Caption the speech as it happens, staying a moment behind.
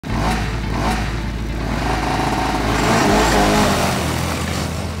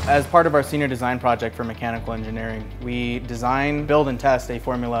As part of our senior design project for mechanical engineering, we design, build, and test a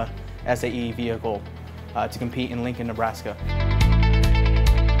Formula SAE vehicle to compete in Lincoln, Nebraska.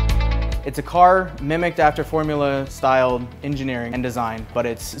 It's a car mimicked after Formula-styled engineering and design, but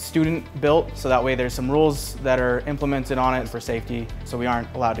it's student-built, so that way there's some rules that are implemented on it for safety, so we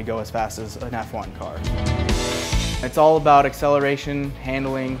aren't allowed to go as fast as an F1 car. It's all about acceleration,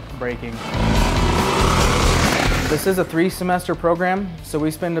 handling, braking. This is a 3-semester program, so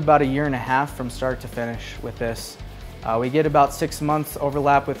we spend about 1.5 years from start to finish with this. We get about 6 months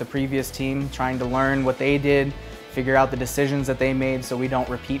overlap with the previous team, trying to learn what they did, figure out the decisions that they made so we don't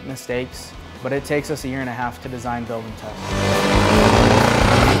repeat mistakes. But it takes us 1.5 years to design, build, and test.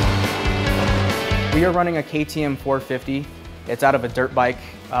 We are running a KTM 450. It's out of a dirt bike,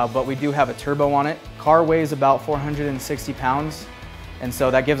 but we do have a turbo on it. Car weighs about 460 pounds, and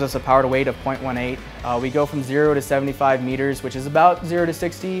so that gives us a power to weight of 0.18. We go from 0 to 75 meters, which is about 0 to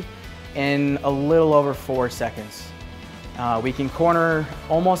 60, in a little over 4 seconds. We can corner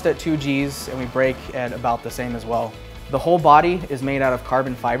almost at 2 Gs, and we brake at about the same as well. The whole body is made out of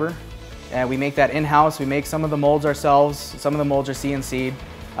carbon fiber, and we make that in-house. We make some of the molds ourselves. Some of the molds are CNC'd.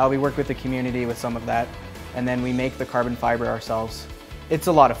 We work with the community with some of that, and then we make the carbon fiber ourselves. It's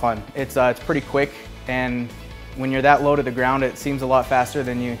a lot of fun. It's pretty quick, and when you're that low to the ground, it seems a lot faster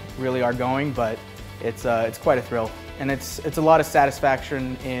than you really are going, but it's quite a thrill. And it's a lot of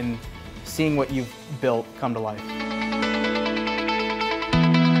satisfaction in seeing what you've built come to life.